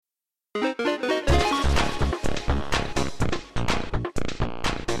You're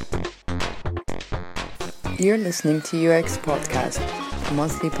listening to UXPodcast, a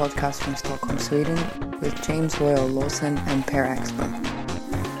monthly podcast from Stockholm, Sweden, with James Royal-Lawson and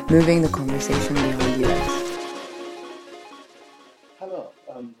Axbom, moving the conversation beyond UX. Hello,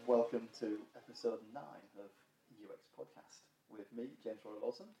 and welcome to episode 9 of UX Podcast with me, James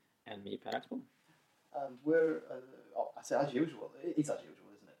Royal-Lawson. And me, Axbom. And we're, I say as usual, it's as usual,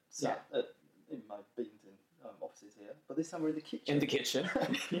 isn't it? Sat in my Beaton offices here, but this time we're in the kitchen. In the kitchen,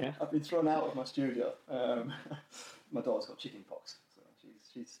 yeah. I've been thrown out of my studio. My daughter's got chicken pox, so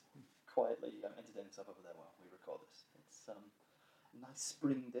she's quietly entertaining herself over there while we record this. It's a nice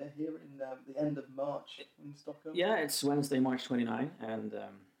spring day here in the end of March in Stockholm. Yeah, it's Wednesday, March 29, and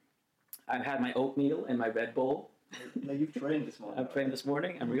I've had my oatmeal and my Red Bull. Now you've trained this morning. I've trained this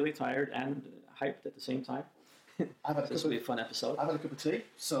morning. I'm really tired and hyped at the same time. This will be a fun episode. I've had a cup of tea,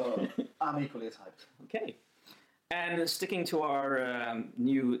 so I'm equally as hyped. Okay. And sticking to our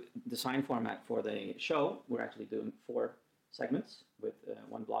new design format for the show, we're actually doing 4 segments with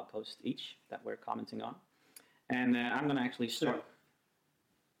one blog post each that we're commenting on. And I'm going to actually start...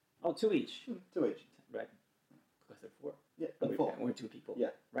 2 each. 2 each. Right. Because they're 4. Yeah, they're 4. We're 2 people. Yeah.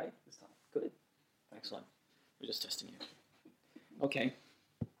 Right? This time. Good. Excellent. We're just testing you. Okay.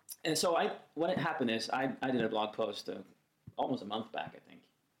 And so what had happened is I did a blog post almost a month back, I think.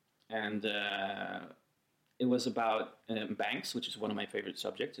 And it was about banks, which is one of my favorite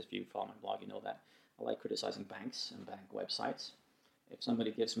subjects. If you follow my blog, you know that. I like criticizing banks and bank websites. If somebody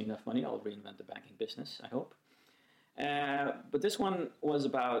gives me enough money, I'll reinvent the banking business, I hope. But this one was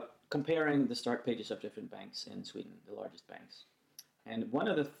about comparing the start pages of different banks in Sweden, the largest banks. And one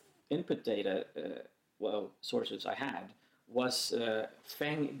of the input data sources I had was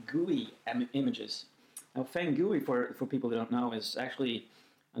Feng GUI images. Now, Feng GUI, for people who don't know, is actually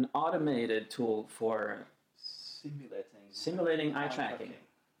an automated tool for simulating eye tracking.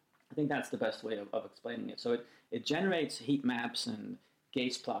 I think that's the best way of explaining it. So it generates heat maps and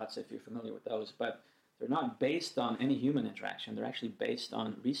gaze plots, if you're familiar with those, but they're not based on any human interaction. They're actually based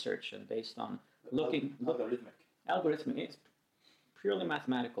on research and based on algorithmic. It's purely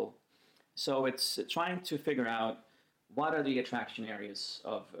mathematical. So it's trying to figure out what are the attraction areas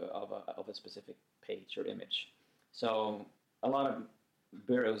of a specific page or image. So a lot of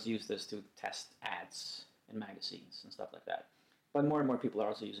bureaus use this to test ads in magazines and stuff like that. But more and more people are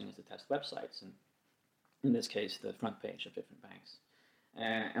also using it to test websites, and in this case, the front page of different banks.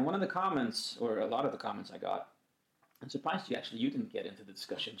 And one of the comments, or a lot of the comments I got, I'm surprised you didn't get into the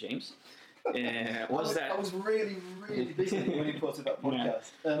discussion, James. I was really, really busy when you posted that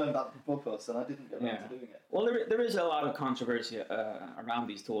podcast, that blog post, and I didn't get around to doing it. Well, there is a lot of controversy around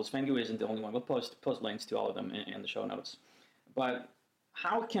these tools. Feng GUI isn't the only one. We'll post links to all of them in the show notes. But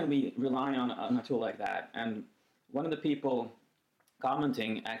how can we rely on a tool like that? And one of the people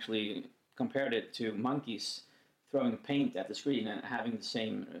commenting actually compared it to monkeys throwing paint at the screen and having the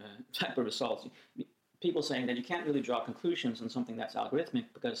same type of results. People saying that you can't really draw conclusions on something that's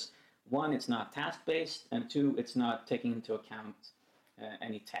algorithmic because 1, it's not task-based, and 2, it's not taking into account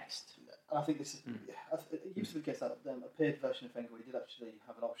any text. And I think this is, it used to be the case that a paid version of Feng GUI did actually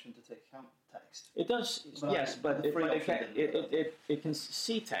have an option to take account text. It does, yes, but it can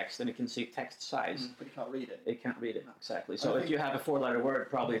see text, and it can see text size. But it can't read it. It can't read it, exactly. So if you have a 4-letter word,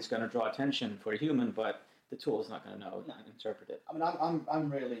 probably it's going to draw attention for a human, but the tool is not going to know and interpret it. I mean, I'm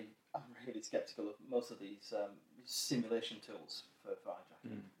really skeptical of most of these simulation tools for eye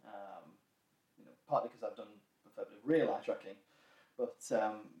tracking. Partly because I've done a fair bit of real eye tracking, but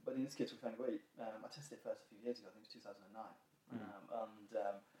in this case with Feng GUI, I tested it first a few years ago. I think it was 2009, and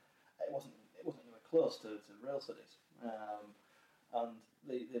it wasn't anywhere close to real studies. And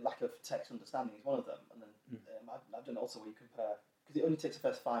the lack of text understanding is one of them. And then I've done also where you compare, because it only takes the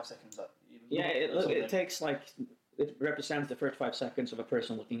first 5 seconds that you it takes it represents the first 5 seconds of a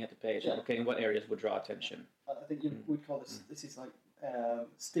person looking at the page. Yeah. Okay, in what areas would draw attention? I think we'd call this is like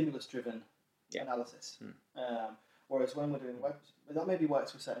stimulus-driven analysis. Whereas when we're doing that maybe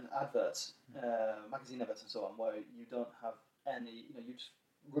works with certain adverts, magazine adverts and so on, where you don't have any, you just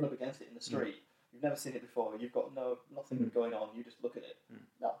run up against it in the street. You've never seen it before. You've got nothing going on. You just look at it.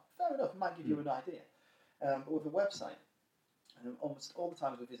 Now, fair enough. It might give you an idea. But with a website, and almost all the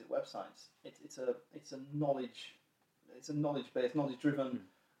times we visit websites, it's a knowledge-based, knowledge-driven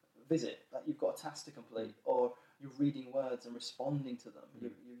visit. That you've got a task to complete, or you're reading words and responding to them.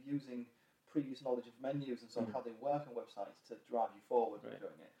 You're using previous knowledge of menus and so on, how they work on websites to drive you forward with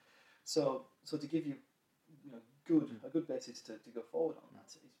doing it. So to give you, a good basis to go forward on that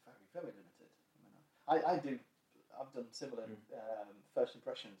is very, very limited. I've done similar first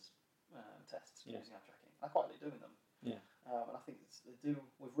impressions tests Yeah. using eye tracking. I quite like doing them. Yeah. And I think they do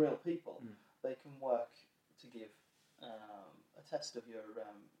with real people. They can work to give a test of your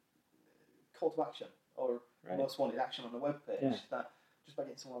call to action or most wanted action on a web page. That just by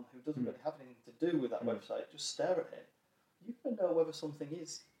getting someone who doesn't really have anything to do with that website, just stare at it, you can know whether something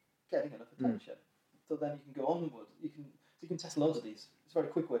is getting enough attention. So then you can go onward. You can test loads of these. It's a very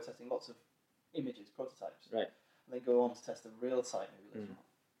quick way of testing lots of images, prototypes. Right. And then go on to test a real site maybe later on.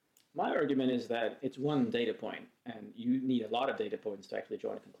 My argument is that it's one data point, and you need a lot of data points to actually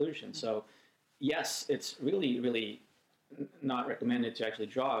draw a conclusion. So, yes, it's really, really not recommended to actually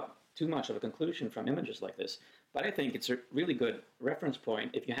draw too much of a conclusion from images like this. But I think it's a really good reference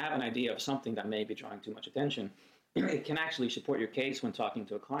point if you have an idea of something that may be drawing too much attention. It can actually support your case when talking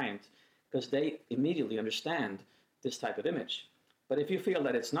to a client because they immediately understand this type of image. But if you feel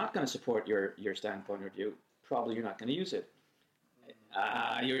that it's not going to support your standpoint or view, probably you're not going to use it.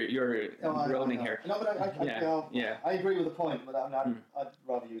 You're groaning here. No, but I agree with the point, but I'd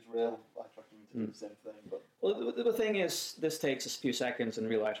rather use real eye tracking to do the same thing. But well, the thing is, this takes a few seconds, and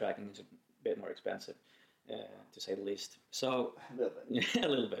real eye tracking is a bit more expensive, to say the least. So a little bit. Yeah, a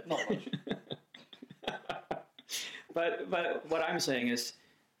little bit. Not much. But what I'm saying is,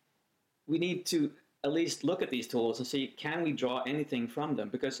 we need to at least look at these tools and see, can we draw anything from them?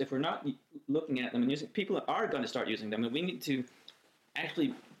 Because if we're not looking at them and using, people are going to start using them, and we need to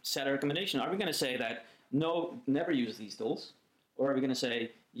actually set a recommendation. Are we going to say that, no, never use these tools? Or are we going to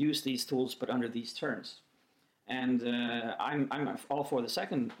say, use these tools, but under these terms? And I'm all for the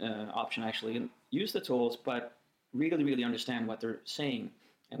second option, actually. And use the tools, but really, really understand what they're saying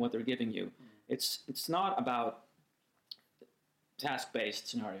and what they're giving you. It's not about task-based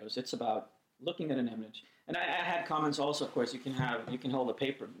scenarios. It's about looking at an image. And I had comments also, of course, you can hold a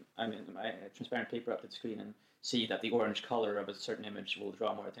paper, a transparent paper up to the screen and see that the orange color of a certain image will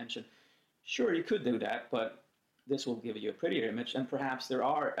draw more attention. Sure, you could do that, but this will give you a prettier image, and perhaps there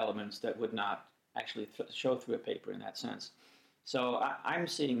are elements that would not actually show through a paper in that sense. So I'm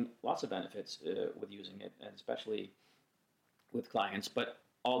seeing lots of benefits with using it, and especially with clients, but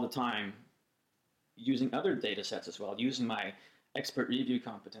all the time using other data sets as well, using my expert review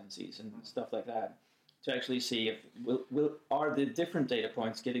competencies and stuff like that to actually see if are the different data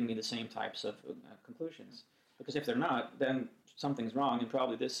points giving me the same types of conclusions. Because if they're not, then something's wrong, and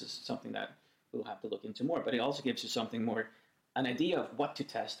probably this is something that we'll have to look into more. But it also gives you something more, an idea of what to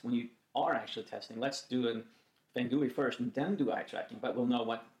test when you are actually testing. Let's do a Fengui first and then do eye tracking, but we'll know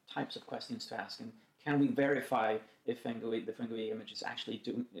what types of questions to ask, and can we verify if the Fengui image is actually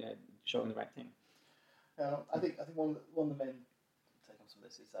showing the right thing. I think one of the main take-ons from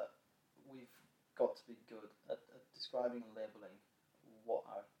this is that we've got to be good at describing and labeling what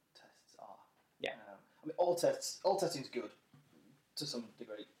our tests are. Yeah. I mean, all testing is good to some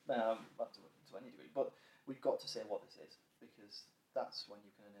degree, not to any degree, but we've got to say what this is, because that's when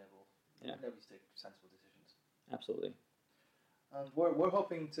you can enable you to take sensible decisions. Absolutely. And we're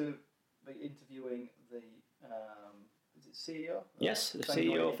hoping to be interviewing the is it CEO? Yes, the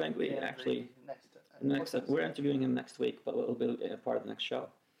CEO of Fengui, actually. We're interviewing him next week, but it'll be a part of the next show.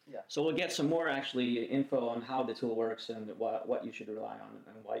 Yeah. So we'll get some more actually info on how the tool works and what you should rely on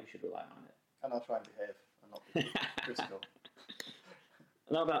and why you should rely on it. And I'll try and behave and not be critical.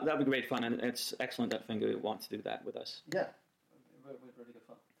 No, that'll be great fun, and it's excellent that Fengui wants to do that with us. Yeah, really good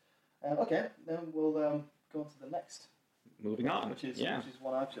fun. Okay, then we'll go on to the next. Moving on, which is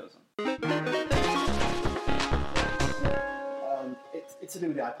one I've chosen. It's to do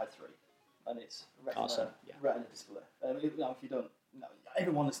with the iPad 3, and it's Retina display. If you don't know,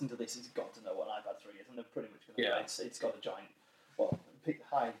 everyone listening to this has got to know what an iPad 3 is, and they're pretty much going to know it's got a giant,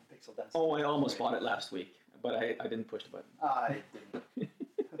 high pixel density. Oh, I almost bought it last week, but I didn't push the button. I didn't.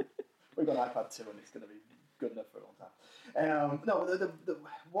 We've got an iPad 2, and it's going to be good enough for a long time.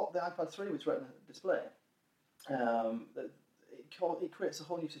 What the iPad 3 with Retina display, it creates a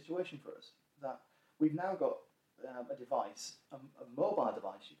whole new situation for us. That we've now got a device, a mobile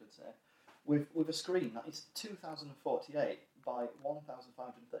device, you could say, with a screen that is 2048 by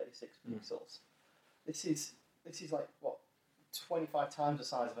 1536 pixels. This is like 25 times the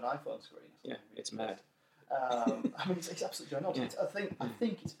size of an iPhone screen. Yeah, it's mad. I mean, it's absolutely ginormous. Yeah. I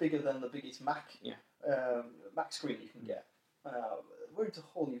think it's bigger than the biggest Mac screen you can get. We're into a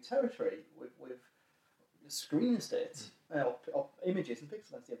whole new territory with screen states or images and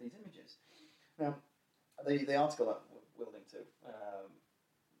pixel density of these images. Now, the article that we'll link to,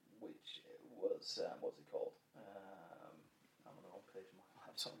 which was what's it called? I'm on the wrong page.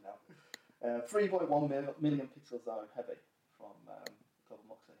 I'm sorry now. 3.1 million pixels are heavy from Global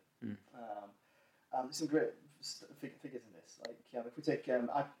Moxie. And there's some great figures in this. Like if we take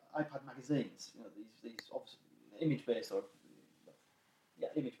iPad magazines, these obviously image-based or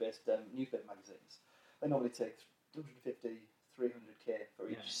image-based newspaper magazines, they normally take 250, 300k for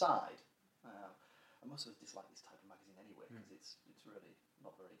each side. And most of us dislike this type of magazine anyway because it's really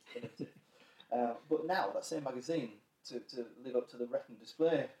not very innovative. But now that same magazine to live up to the Retina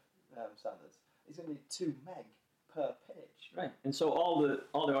display standards is going to be 2 meg per page. Right, and so all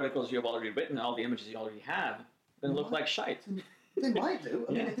the articles you've already written, all the images you already have, going to look like shite. They might do.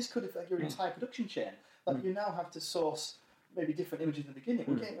 I mean, this could affect your entire production chain. Like you now have to source maybe different images in the beginning.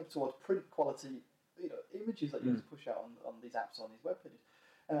 We're getting up towards print quality, images that you have to push out on these apps, on these web pages.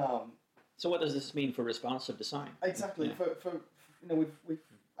 So what does this mean for responsive design? Exactly. Yeah. For we've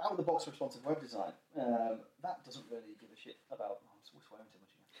out of the box responsive web design. That doesn't really give a shit about. I'm swearing too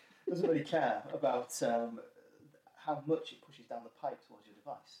much again. Doesn't really care about how much it pushes down the pipe towards your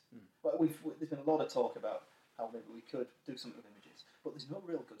device. But there's been a lot of talk about how maybe we could do something with images, but there's no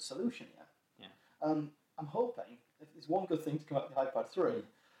real good solution yet. Yeah. I'm hoping if there's one good thing to come out of the iPad 3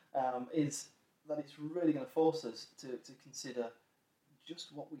 is that it's really going to force us to consider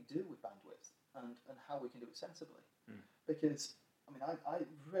just what we do with bandwidth and how we can do it sensibly. Because I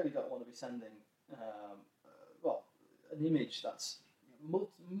really don't want to be sending an image that's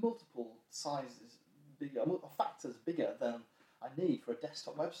multiple sizes bigger, factors bigger than I need for a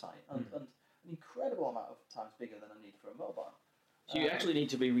desktop website, and an incredible amount of times bigger than I need for a mobile. So you actually need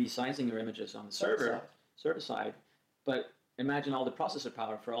to be resizing your images on the server side, but imagine all the processor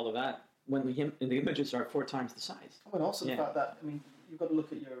power for all of that when the images are 4 times the size. Also the fact that, you've got to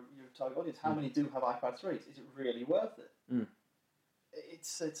look at your target audience. How many do have iPad 3s? Is it really worth it?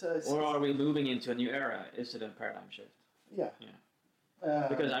 Or are we moving into a new era? Is it a paradigm shift? Yeah.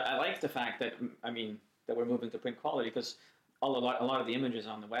 Because I like the fact that, that we're moving to print quality, because a lot of the images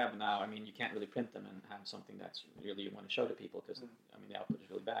on the web now, you can't really print them and have something that's really you want to show to people because, the output is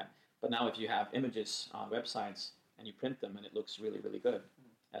really bad. But now if you have images on websites and you print them and it looks really, really good,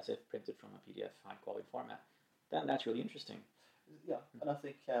 as if printed from a PDF high-quality format, then that's really interesting. Yeah, and I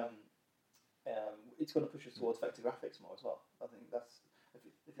think it's going to push us towards vector graphics more as well. I think that's,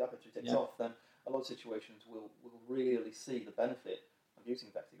 if the iPad 3 takes off, then a lot of situations will really see the benefit of using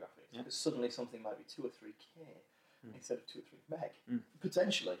vector graphics, because suddenly something might be 2 or 3K instead of 2 or 3 meg,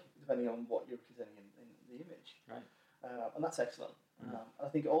 potentially, depending on what you're presenting in the image. Right. And that's excellent. And I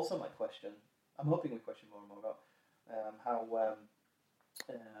think also I'm hoping we question more and more about how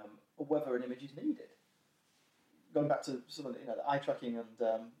whether an image is needed. Going back to some of the eye tracking and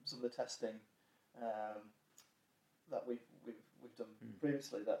some of the testing that we've done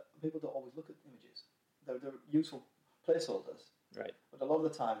previously, that people don't always look at images. They're useful placeholders. Right. But a lot of the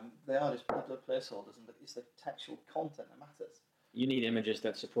time, they are just placeholders, and it's the textual content that matters. You need images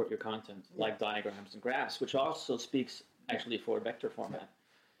that support your content, like diagrams and graphs, which also speaks actually for vector format.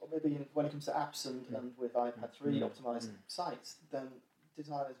 Or maybe when it comes to apps and with iPad 3 optimized sites, then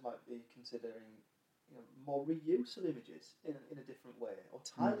designers might be considering more reuse of images in a different way, or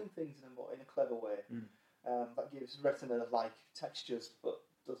tiling things in a clever way that gives Retina-like textures but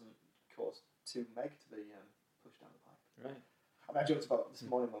doesn't cause 2 meg to be pushed down the pipe. Right. I joked about this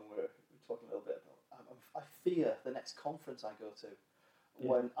morning when we were talking a little bit about. I fear the next conference I go to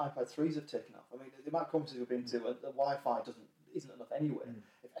when iPad 3s have taken off. The amount of conferences we've been to, and the Wi-Fi isn't enough anyway.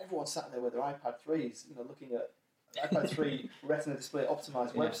 If everyone sat there with their iPad 3s, looking at iPad 3 Retina display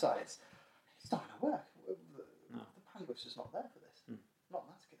optimized websites, it's not going to work. The bandwidth's just not there for this. Not on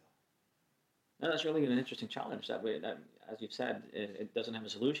that scale. No, that's really an interesting challenge. That as you've said, it doesn't have a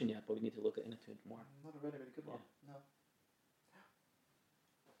solution yet, but we need to look into it more. Not a really, really good one. No.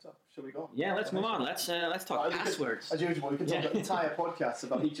 So, shall we go? Yeah, let's move on. Let's talk passwords. As usual, we can talk about entire podcasts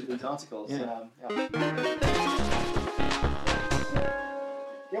about each of these articles. Yeah,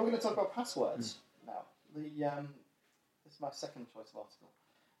 we're going to talk about passwords now. This is my second choice of article.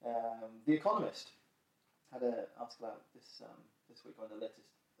 The Economist had an article out this week, on the latest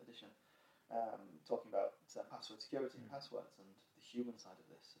edition, talking about password security and passwords and the human side of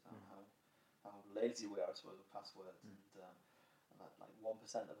this, about how lazy we are, I suppose, with passwords, and like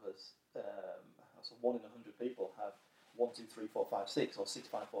 1% of us, so 1 in 100 people have 1, 2, 3, 4, 5, 6 or 6,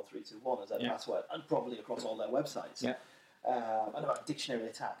 5, 4, 3, 2, 1 as their password, and probably across all their websites. Yeah. And about dictionary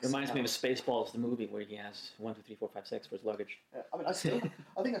attacks. Reminds me of Spaceballs, the movie, where he has 1, 2, 3, 4, 5, 6 for his luggage. I have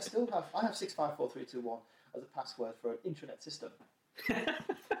 6, 5, 4, 3, 2, 1 as a password for an intranet system.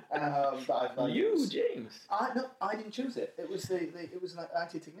 That I've used. James. I didn't choose it. It was an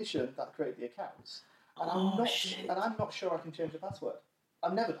IT technician that created the accounts. And I'm not sure I can change the password. I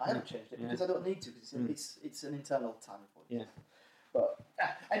haven't changed it because I don't need to, because it's an internal time report. Yeah. But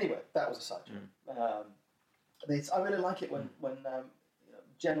anyway, that was a side joke. I really like it when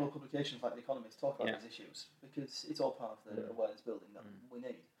general publications like The Economist talk about these issues, because it's all part of the awareness building that we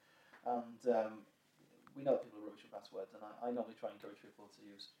need. And we know people are rubbish with passwords, and I normally try and encourage people to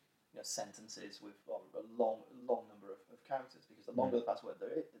use sentences with a long number of characters, because the longer the password there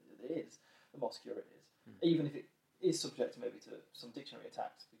is, the more secure it is. Even if it is subject maybe to some dictionary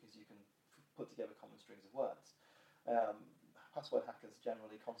attacks, because you can put together common strings of words. Password hackers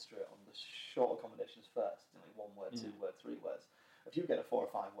generally concentrate on the shorter combinations first, like 1 word, 2 words, 3 words. If you get a 4 or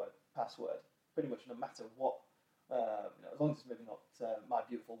 5 word password, pretty much no matter what, as long as it's maybe not my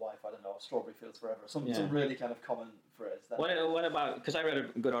beautiful wife, I don't know, strawberry fields forever, some really kind of common phrase. What about, because I read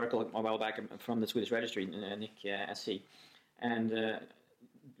a good article a while back from the Swedish Registry, Nick SC, and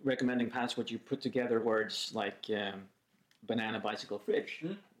recommending passwords, you put together words like banana, bicycle, fridge,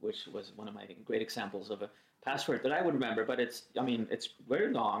 which was one of my great examples of a password that I would remember, but it's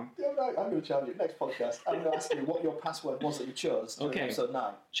very long. Yeah, right. I'm going to challenge you. Next podcast, I'm going to ask you what your password was that you chose. Okay. Episode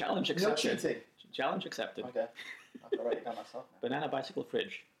 9. Challenge accepted. No cheating. Challenge accepted. Okay. I've got to write it down myself now. Banana, bicycle,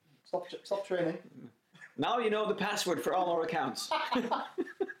 fridge. Stop training. Now you know the password for all our accounts.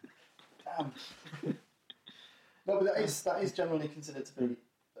 Damn. No, but that is generally considered to be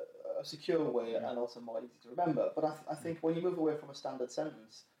a secure way and also more easy to remember. But I think when you move away from a standard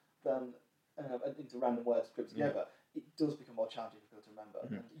sentence, then into random words grouped together, it does become more challenging for people to remember.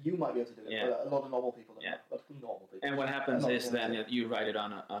 And you might be able to do it, but a lot of normal people don't. Normal people. And what happens is then you write it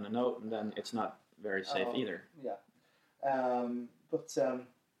on a note, and then it's not very safe either. Yeah. But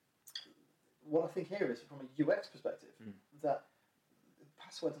what I think here is, from a UX perspective, that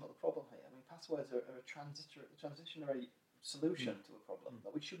passwords are not the problem here. I mean, passwords are a transitionary solution to a problem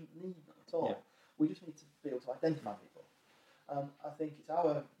that we shouldn't need at all. Yeah. We just need to be able to identify people. I think it's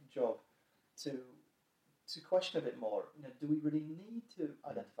our job to question a bit more. Do we really need to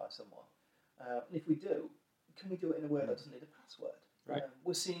identify someone? And if we do, can we do it in a way that doesn't need a password? Right.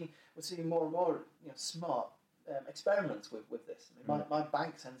 We're seeing more and more smart experiments with this. I mean, my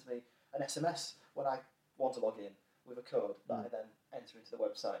bank sends me an SMS when I want to log in with a code that I then enter into the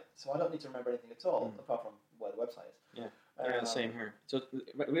website. So I don't need to remember anything at all, apart from where the website is. Yeah, the same here. So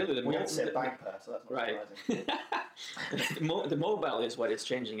really, we have to say bank pair, so that's not surprising. The mobile is what is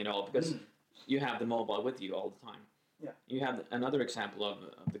changing it all, because you have the mobile with you all the time. Yeah. You have another example of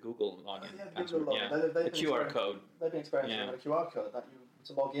the Google login. Google login. Yeah. The QR code. They've been experimenting with a QR code that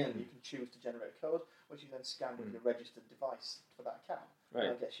to log in, you can choose to generate a code, which you then scan with your registered device for that account. Right.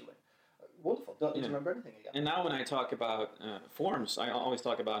 And that gets you in. Wonderful. Don't need to remember anything again. And now when I talk about forms, I always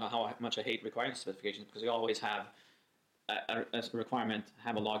talk about how much I hate requirement specifications, because we always have a requirement,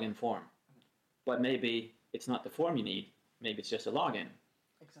 have a login form. But maybe it's not the form you need. Maybe it's just a login.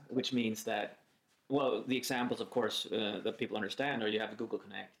 Exactly. Which means that, well, the examples, of course, that people understand are you have a Google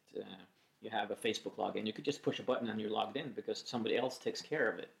Connect, you have a Facebook login. You could just push a button and you're logged in because somebody else takes care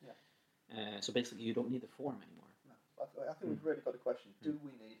of it. Yeah. So basically, you don't need the form anymore. No. I think we've really got a question. Do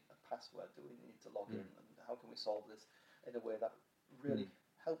we need a password? Do we need to log in? And how can we solve this in a way that really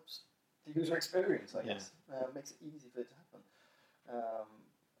helps the user experience, I guess? Makes it easy for it to happen.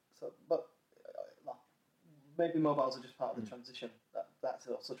 But maybe mobiles are just part of the transition. That's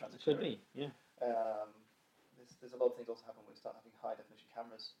also transition. Could be, yeah. There's a lot of things also happen when we start having high definition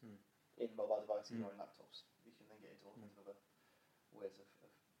cameras in mobile devices or in laptops. You can then get into all kinds of other ways of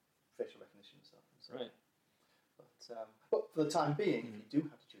facial recognition and stuff. Right. But for the time being, if you do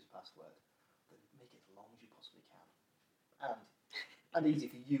have to choose a password, then make it as long as you possibly can, and easy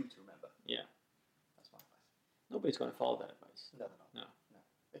for you to remember. Yeah. That's my advice. Nobody's going to follow that advice. No, they're not. No.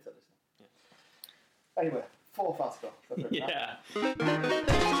 If they're listening. Yeah. Anyway, 4th article. Yeah.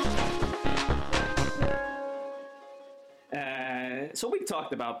 So we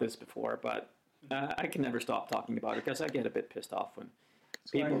talked about this before, but I can never stop talking about it because I get a bit pissed off when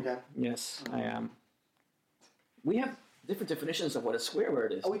people. Again. Yes, I am. We have different definitions of what a swear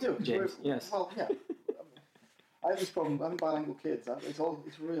word is. Oh, we do. James. Yes. Well, yeah. I have this problem. I'm bilingual kids. It's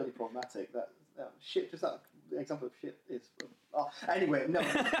really problematic. That shit. Just that example of shit is. Anyway, no.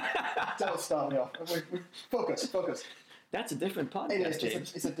 Don't start me off. Focus. That's a different podcast. It is.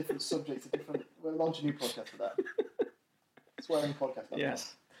 James. It's a different subject. We'll launch a new podcast for that. Swearing podcast.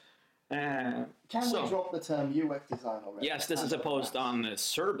 Yes. Can we drop the term UX design already? Yes, this is a post on the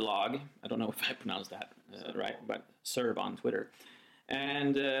passw0rd blog. I don't know if I pronounced that right, but passw0rd on Twitter.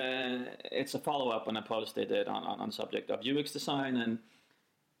 And it's a follow-up on a post they did on the subject of UX design, and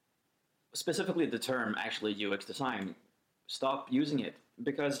specifically the term actually UX design. Stop using it,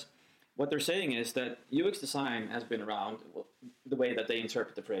 because what they're saying is that UX design has been around, well, the way that they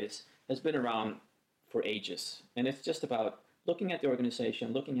interpret the phrase, has been around for ages. And it's just about looking at the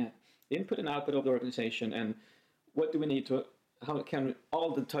organization, looking at input and output of the organization, and what do we need to, how can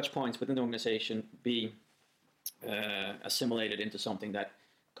all the touch points within the organization be assimilated into something that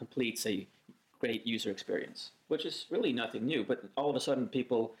completes a great user experience, which is really nothing new. But all of a sudden,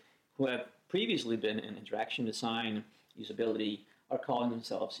 people who have previously been in interaction design, usability, are calling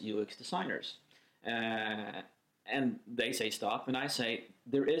themselves UX designers. And they say stop, and I say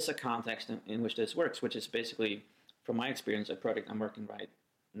there is a context in which this works, which is basically, from my experience, a project I'm working right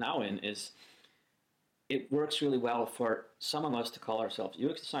now in is it works really well for some of us to call ourselves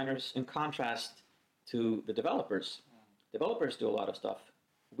UX designers in contrast to the developers. Developers do a lot of stuff.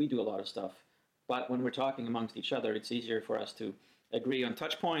 We do a lot of stuff. But when we're talking amongst each other, it's easier for us to agree on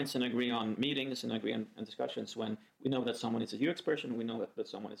touch points and agree on meetings and agree on discussions when we know that someone is a UX person, we know that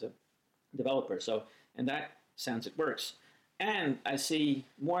someone is a developer. So in that sense, it works. And I see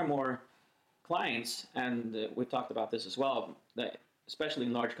more and more clients, and we've talked about this as well, that especially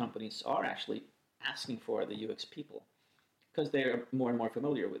in large companies are actually asking for the UX people because they're more and more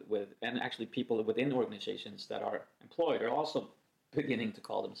familiar with and actually people within organizations that are employed are also beginning to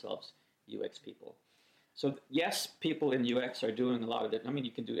call themselves UX people. So yes, people in UX are doing a lot of it. I mean,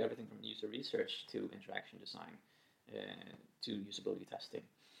 you can do everything from user research to interaction design to usability testing,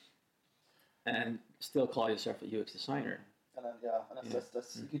 and still call yourself a UX designer. And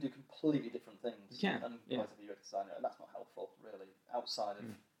that's you can do completely different things and call yourself a UX designer, and that's not helpful really outside of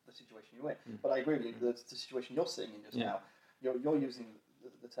the situation you're in. But I agree with you. The situation you're sitting in just now, you're using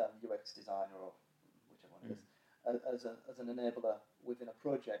the term UX designer or whichever one it is as an enabler within a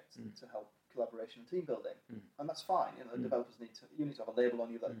project to help collaboration and team building, and that's fine. You know, developers need to have a label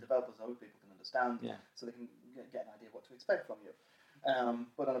on you that developers and other people can understand, so they can get an idea of what to expect from you.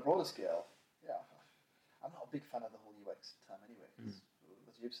 But on a broader scale, I'm not a big fan of the whole UX term anyway. Because,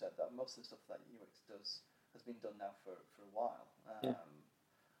 as you've said, that most of the stuff that UX does has been done now for a while, and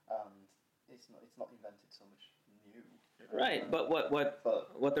it's not invented so much new. Right, but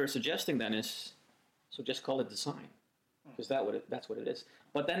what they're suggesting then is, so just call it design, because that's what it is.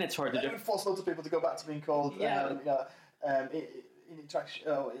 But then it's hard to. It would force lots of people to go back to being called interaction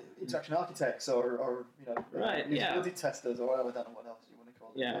architects or usability testers or whatever. I don't know what else you want to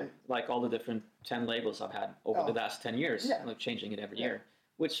call it. Yeah, like all the different 10 labels I've had over the last 10 years, like changing it every year,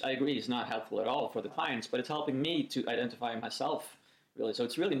 which I agree is not helpful at all for the clients, but it's helping me to identify myself, really. So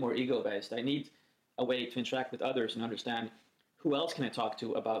it's really more ego-based. I need a way to interact with others and understand who else can I talk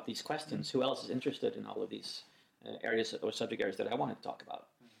to about these questions, who else is interested in all of these areas or subject areas that I want to talk about,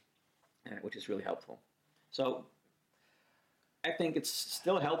 which is really helpful. So I think it's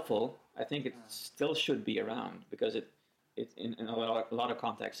still helpful. I think it still should be around because it in a lot of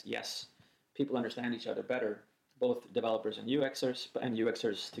contexts, yes, people understand each other better, both developers and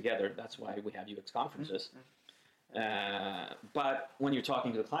UXers together. That's why we have UX conferences. But when you're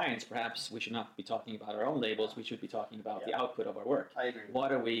talking to the clients, perhaps we should not be talking about our own labels. We should be talking about the output of our work. I agree.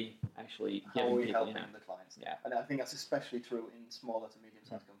 What are we actually giving people? How are we helping the clients? Yeah. And I think that's especially true in smaller to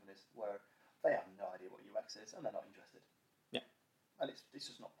medium-sized companies where they have no idea what UX is and they're not interested. Yeah. And it's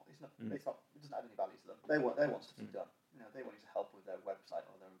just not. It doesn't add any value to them. They want stuff to be done. You know, they want you to help with their website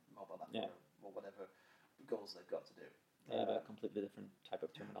or their mobile app or whatever goals they've got to do. They have a completely different type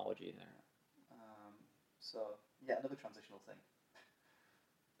of terminology there. So, another transitional thing.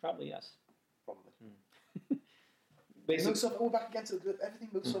 Probably, yes. Probably. Basically, we're back again to everything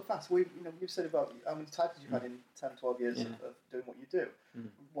moves so fast. You've said about how many titles you've had in 10, 12 years of doing what you do,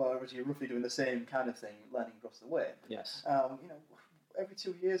 whereas you're roughly doing the same kind of thing, learning across the way. Yes. Every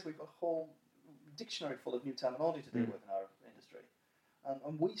 2 years we've got a whole dictionary full of new terminology to deal with in our industry,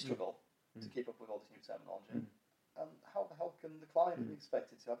 and we struggle to keep up with all this new terminology. And how the hell can the client be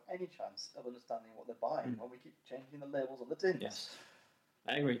expected to have any chance of understanding what they're buying when we keep changing the labels on the tins? Yes,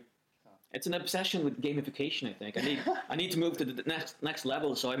 I agree. It's an obsession with gamification, I think. I need to move to the next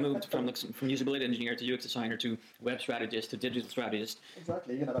level, so I moved from usability engineer to UX designer to web strategist to digital strategist.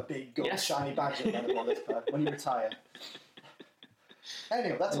 Exactly, you're going to have a big gold shiny badge at the end of all this when you retire.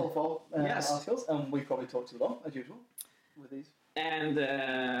 Anyway, that's all for articles, and we probably talked too long, as usual, with these. And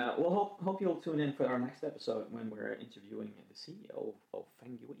we'll hope you'll tune in for our next episode when we're interviewing the CEO of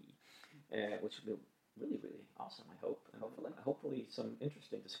Feng Yui, which will be really, really awesome, I hope. And hopefully some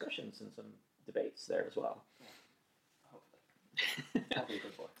interesting discussions and some debates there as well. Hopefully. That'll be a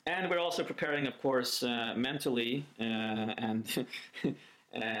good boy. And we're also preparing, of course, mentally and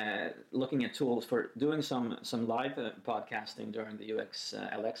looking at tools for doing some live podcasting during the UX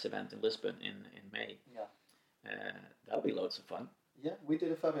LX event in Lisbon in May. Yeah. That'll be loads of fun. Yeah, we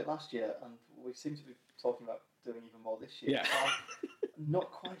did a fair bit last year, and we seem to be talking about doing even more this year. Yeah. I'm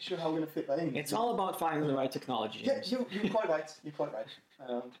not quite sure how we're going to fit that in. It's all about finding the right technology. Yeah, you're quite right. You're quite right.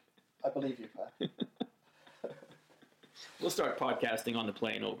 I believe you, Per. We'll start podcasting on the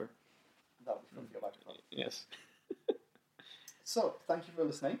plane over. That would be fun for your microphone. Yes. So, thank you for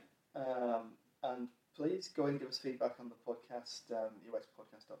listening. And please go and give us feedback on the podcast,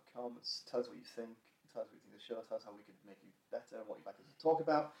 UXPodcast.com. Tell us what you think. Tell us what you think of the show. Tell us how we could make you better and what you'd like us to talk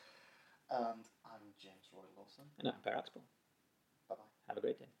about. And I'm James Royal-Lawson. And I'm Per Axbom. Bye-bye. Have a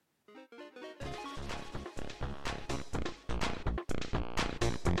great day.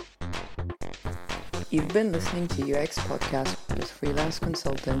 You've been listening to UX Podcast with freelance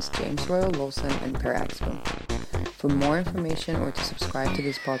consultants James Royal-Lawson and Per Axbom. For more information or to subscribe to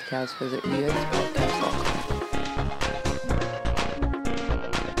this podcast, visit UXPodcast.com.